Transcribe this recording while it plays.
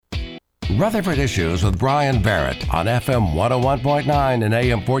Rutherford Issues with Brian Barrett on FM 101.9 and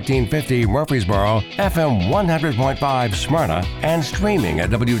AM 1450 Murfreesboro, FM 100.5 Smyrna, and streaming at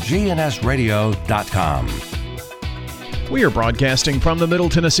WGNSradio.com. We are broadcasting from the Middle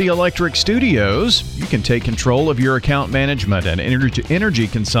Tennessee Electric Studios. You can take control of your account management and energy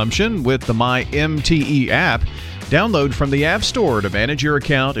consumption with the MyMTE app. Download from the App Store to manage your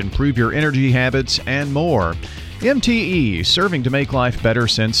account, improve your energy habits, and more. MTE, serving to make life better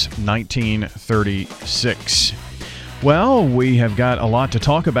since 1936. Well, we have got a lot to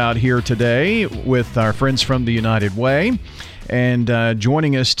talk about here today with our friends from the United Way. And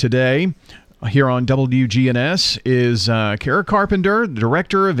joining us today here on WGNS is Kara Carpenter,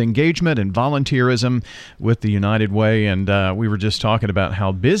 Director of Engagement and Volunteerism with the United Way. And we were just talking about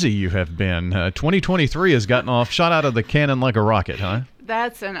how busy you have been. 2023 has gotten shot out of the cannon like a rocket, huh?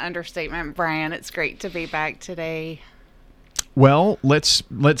 That's an understatement, Brian. It's great to be back today. Well, let's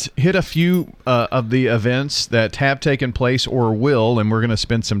hit a few of the events that have taken place or will, and we're going to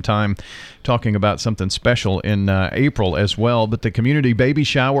spend some time talking about something special in April as well. But the community baby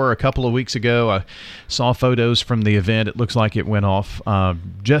shower a couple of weeks ago, I saw photos from the event. It looks like it went off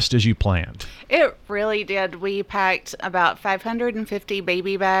just as you planned. It really did. We packed about 550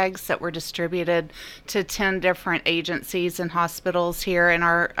 baby bags that were distributed to 10 different agencies and hospitals here in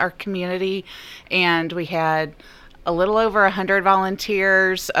our community, and we had a little over 100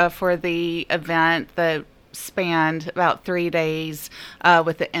 volunteers for the event that spanned about 3 days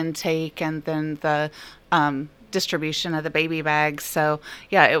with the intake and then the distribution of the baby bags. So,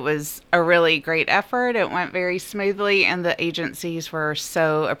 yeah, it was a really great effort. It went very smoothly, and the agencies were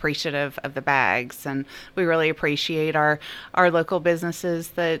so appreciative of the bags. And we really appreciate our local businesses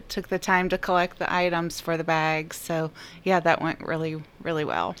that took the time to collect the items for the bags. So, yeah, that went really, really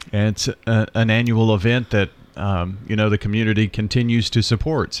well. And it's an annual event that the community continues to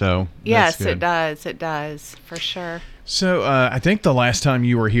support. So yes, it does. It does, for sure. So I think the last time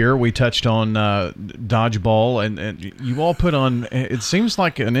you were here, we touched on dodgeball, and you all put on, it seems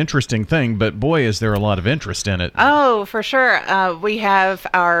like an interesting thing, but boy, is there a lot of interest in it. Oh, for sure. We have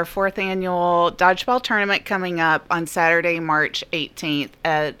our 4th annual dodgeball tournament coming up on Saturday, March 18th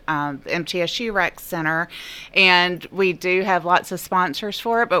at MTSU Rec Center, and we do have lots of sponsors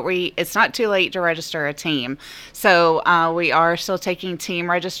for it, but it's not too late to register a team. So we are still taking team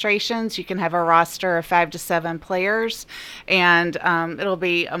registrations. You can have a roster of 5 to 7 players. And it'll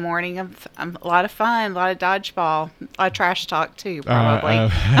be a morning of a lot of fun, a lot of dodgeball, a lot of trash talk too, probably.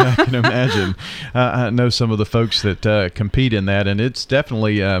 I can imagine. I know some of the folks that compete in that, and it's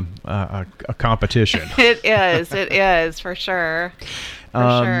definitely a competition. It is, for sure.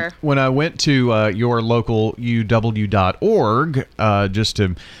 Sure. When I went to your local uw.org just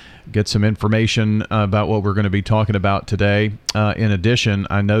to get some information about what we're going to be talking about today, in addition,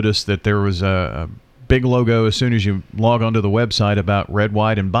 I noticed that there was a big logo as soon as you log onto the website about Red,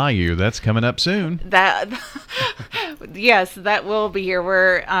 White, and Bayou. That's coming up soon. Yes, that will be here.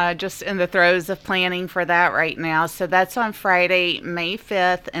 We're just in the throes of planning for that right now. So that's on Friday, May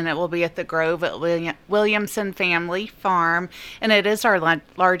 5th, and it will be at the Grove at Williamson Family Farm. And it is our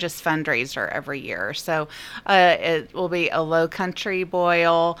largest fundraiser every year. So it will be a low country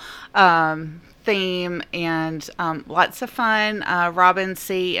boil theme and lots of fun. Robin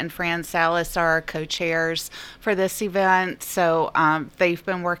C. and Fran Salas are our co-chairs for this event, so they've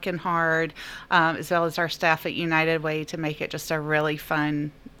been working hard, as well as our staff at United Way, to make it just a really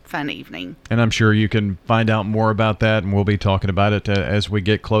fun evening. And I'm sure you can find out more about that, and we'll be talking about it as we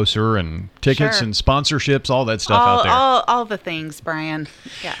get closer, and tickets and sponsorships, all that stuff out there. All the things, Brian.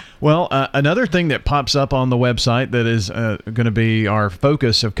 Yeah. Well, another thing that pops up on the website that is going to be our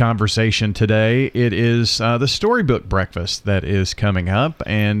focus of conversation today, it is the Storybook Breakfast that is coming up,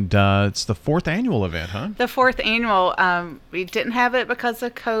 and it's the 4th annual event, huh? The 4th annual. We didn't have it because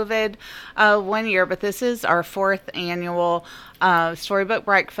of COVID one year, but this is our 4th annual Storybook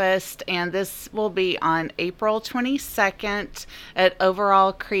Breakfast, and this will be on April 22nd at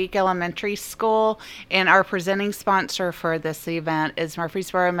Overall Creek Elementary School. And our presenting sponsor for this event is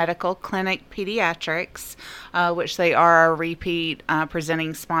Murfreesboro Medical Clinic Pediatrics, which they are a repeat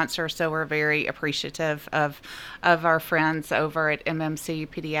presenting sponsor. So we're very appreciative of our friends over at MMC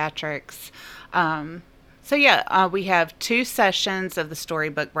Pediatrics. So yeah, we have 2 sessions of the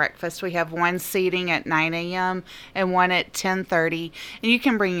Storybook Breakfast. We have one seating at 9 a.m. and one at 10:30. And you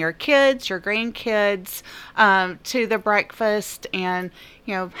can bring your kids, your grandkids to the breakfast and,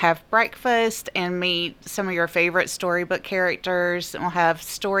 have breakfast and meet some of your favorite storybook characters. And we'll have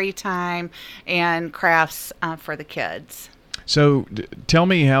story time and crafts for the kids. So tell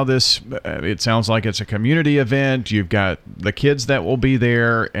me how this, it sounds like it's a community event. You've got the kids that will be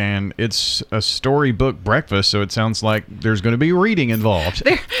there, and it's a storybook breakfast, so it sounds like there's going to be reading involved.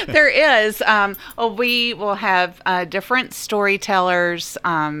 There is. We will have different storytellers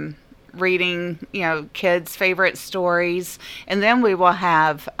reading, kids' favorite stories, and then we will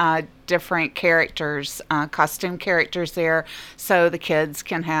have different characters, costume characters there, so the kids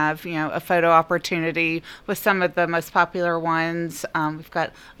can have, a photo opportunity with some of the most popular ones. We've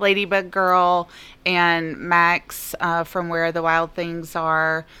got Ladybug Girl and Max from Where the Wild Things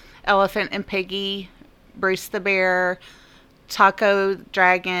Are, Elephant and Piggy, Bruce the Bear, Taco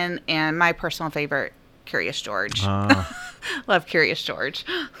Dragon, and my personal favorite, Curious George. Love Curious George.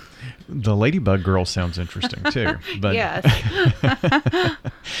 The Ladybug Girl sounds interesting too. But yes.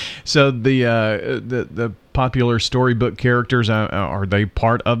 So the popular storybook characters, are they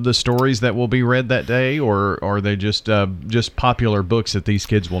part of the stories that will be read that day, or are they just popular books that these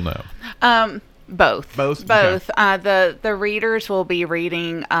kids will know? Both. Both. The readers will be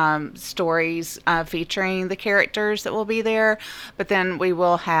reading stories featuring the characters that will be there, but then we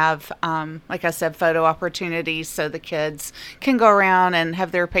will have, like I said, photo opportunities so the kids can go around and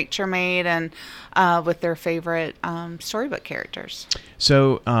have their picture made and with their favorite storybook characters.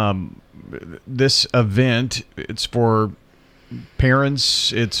 So this event, it's for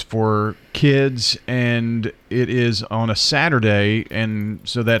parents, it's for kids, and it is on a Saturday, and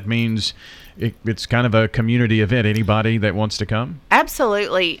so that means it's kind of a community event. Anybody that wants to come?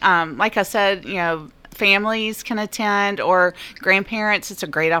 Absolutely. Like I said, families can attend, or grandparents. It's a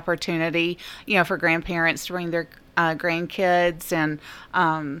great opportunity, for grandparents to bring their grandkids, and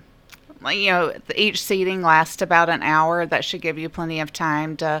each seating lasts about an hour. That should give you plenty of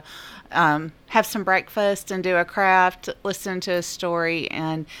time to have some breakfast and do a craft, listen to a story,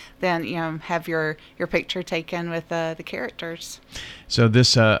 and then have your picture taken with the characters. So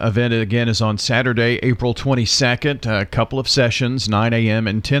this event again is on Saturday, April 22nd. A couple of sessions, 9 a.m.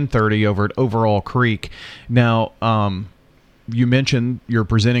 and 10:30 over at Overall Creek. Now, you mentioned your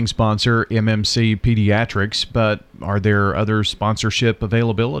presenting sponsor, MMC Pediatrics, but are there other sponsorship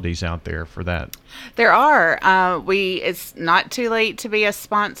availabilities out there for that? There are. It's not too late to be a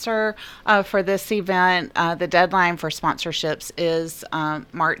sponsor for this event. The deadline for sponsorships is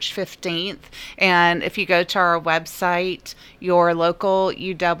March 15th. And if you go to our website,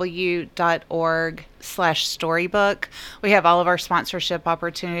 yourlocaluw.org/storybook, we have all of our sponsorship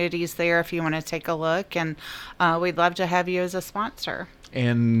opportunities there if you want to take a look. And we'd love to have you as a sponsor.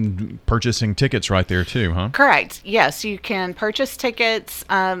 And purchasing tickets right there too, huh? Correct. Yes, you can purchase tickets.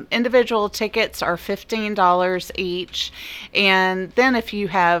 Individual tickets are $15 each. And then if you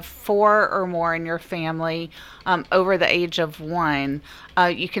have 4 or more in your family over the age of 1,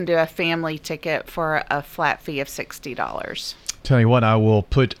 you can do a family ticket for a flat fee of $60. Tell you what, I will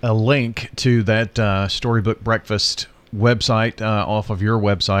put a link to that Storybook Breakfast website off of your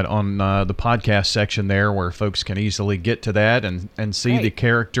website on the podcast section there, where folks can easily get to that and see the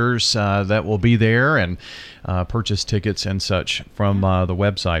characters that will be there and purchase tickets and such from the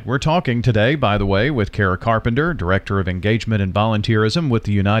website. We're talking today, by the way, with Kara Carpenter, Director of Engagement and Volunteerism with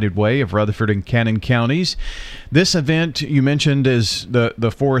the United Way of Rutherford and Cannon Counties. This event you mentioned is the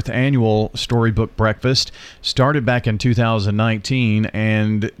 4th annual Storybook Breakfast, started back in 2019,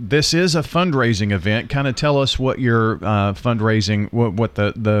 and this is a fundraising event. Kind of tell us what your fundraising, what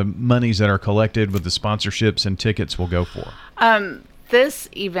the monies that are collected with the sponsorships and tickets will go for. This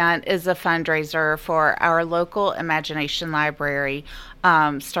event is a fundraiser for our local Imagination Library,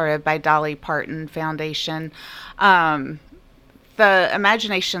 started by Dolly Parton Foundation. The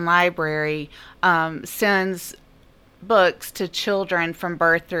Imagination Library sends books to children from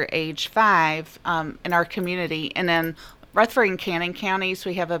birth through age 5 in our community, and in Rutherford and Cannon counties,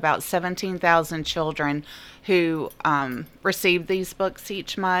 we have about 17,000 children who receive these books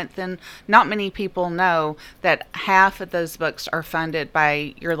each month, and not many people know that half of those books are funded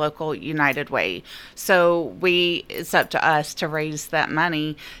by your local United Way. So it's up to us to raise that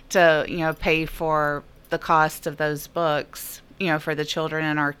money to pay for the cost of those books, for the children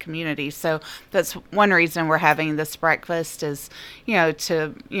in our community. So that's one reason we're having this breakfast is,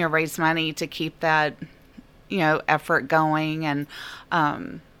 to raise money to keep that effort going, and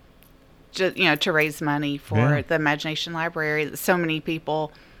to raise money for the Imagination Library that so many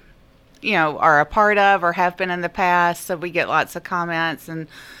people are a part of or have been in the past. So we get lots of comments, and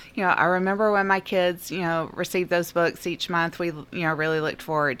I remember when my kids received those books each month. We really looked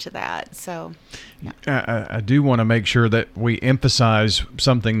forward to that. So I do want to make sure that we emphasize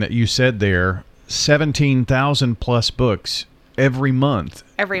something that you said there. 17,000 plus books every month.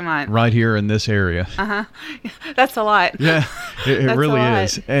 Every month. Right here in this area. That's a lot. Yeah, it really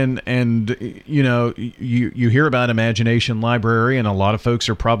is. And you know, you hear about Imagination Library, and a lot of folks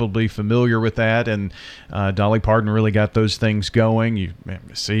are probably familiar with that. And Dolly Parton really got those things going.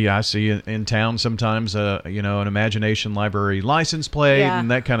 I see in town sometimes, you know, an Imagination Library license plate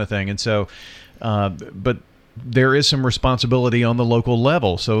and that kind of thing. And so, but there is some responsibility on the local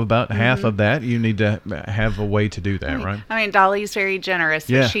level. So about half of that, you need to have a way to do that, right? I mean, Dolly's very generous.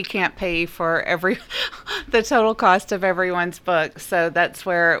 Yeah. She can't pay for the total cost of everyone's book. So that's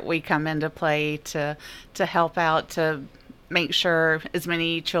where we come into play to help out, to make sure as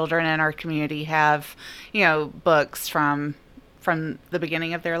many children in our community have, you know, books from the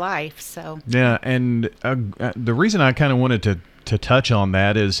beginning of their life. So yeah, and the reason I kind of wanted to touch on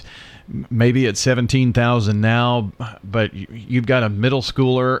that is, maybe it's 17,000 now, but you've got a middle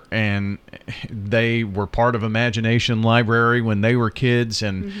schooler and they were part of Imagination Library when they were kids,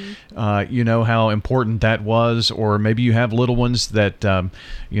 and you know how important that was. Or maybe you have little ones that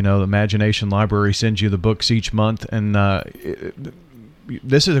you know, the Imagination Library sends you the books each month, and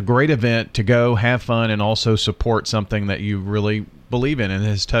this is a great event to go have fun and also support something that you really believe in and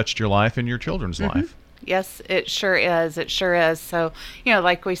has touched your life and your children's life. Yes, it sure is. It sure is. So, you know,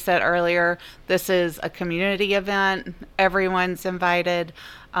 like we said earlier, this is a community event. Everyone's invited.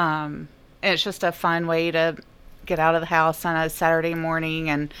 And it's just a fun way to get out of the house on a Saturday morning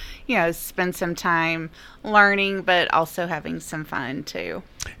and, you know, spend some time learning, but also having some fun too.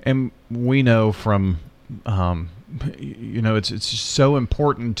 And we know from, you know, it's so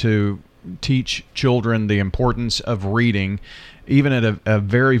important to teach children the importance of reading, even at a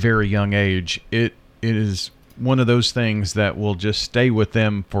very, very young age. It is one of those things that will just stay with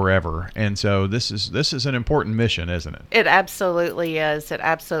them forever. And so this is an important mission, isn't it? It absolutely is. It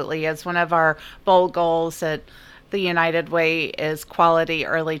absolutely is. One of our bold goals at the United Way is quality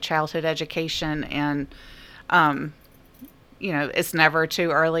early childhood education. And, you know, it's never too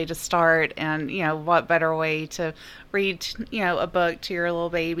early to start. And, you know, what better way to read, you know, a book to your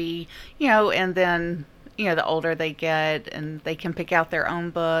little baby, you know, and then, you know, the older they get and they can pick out their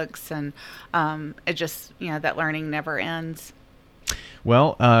own books, and it just, you know, that learning never ends.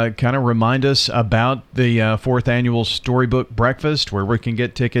 Well, kind of remind us about the fourth annual Storybook Breakfast, where we can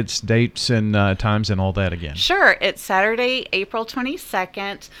get tickets, dates, and times and all that again. Sure. It's Saturday, April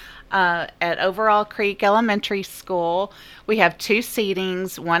 22nd at Overall Creek Elementary School. We have two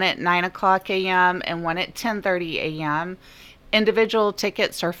seatings, one at 9 o'clock a.m. and one at 10:30 a.m. Individual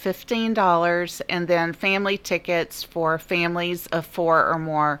tickets are $15, and then family tickets for families of 4 or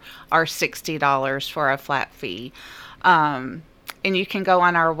more are $60 for a flat fee. And you can go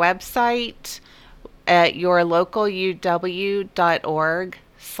on our website at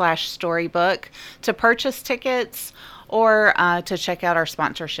yourlocaluw.org/storybook to purchase tickets or to check out our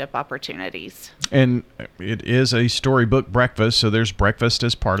sponsorship opportunities. And it is a storybook breakfast, so there's breakfast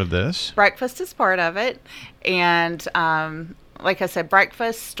as part of this. Breakfast is part of it. And like I said,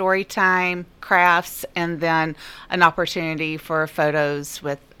 breakfast, story time, crafts, and then an opportunity for photos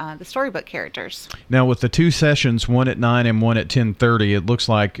with the storybook characters. Now, with the two sessions, one at 9 and one at 10:30, it looks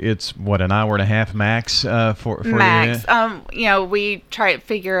like it's, what, an hour and a half max for max. You know, we try to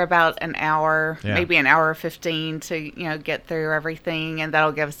figure about an hour, maybe an hour 15 to, you know, get through everything, and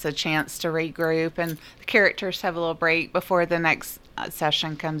that'll give us a chance to regroup, and the characters have a little break before the next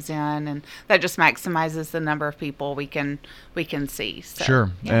session comes in, and that just maximizes the number of people we can see. So,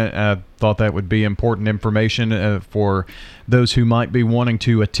 sure. I thought that would be important information for those who might be wanting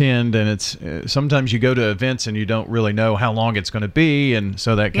to attend. And it's sometimes you go to events and you don't really know how long it's going to be, and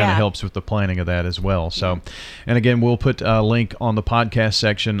so that kind of helps with the planning of that as well. So, and again, we'll put a link on the podcast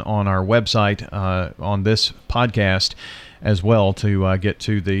section on our website on this podcast as well to get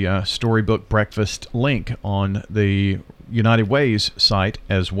to the Storybook Breakfast link on the United Way's site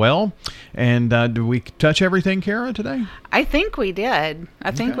as well. And did we touch everything, Kara, today? I think we did.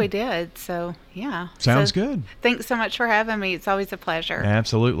 I think we did. So, yeah. Sounds good. Thanks so much for having me. It's always a pleasure.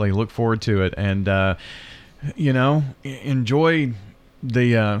 Absolutely. Look forward to it. And, you know, enjoy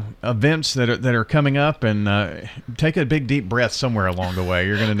the events that are coming up, and take a big deep breath somewhere along the way.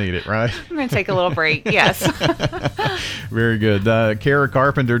 You're going to need it, right? I'm going to take a little break. Yes. Very good. Kara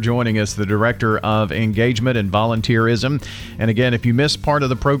Carpenter joining us, the Director of Engagement and Volunteerism. And again, if you missed part of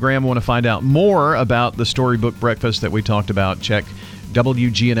the program, want to find out more about the Storybook Breakfast that we talked about, check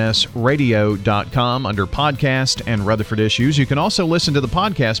WGNSradio.com under podcast and Rutherford Issues. You can also listen to the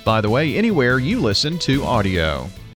podcast, by the way, anywhere you listen to audio.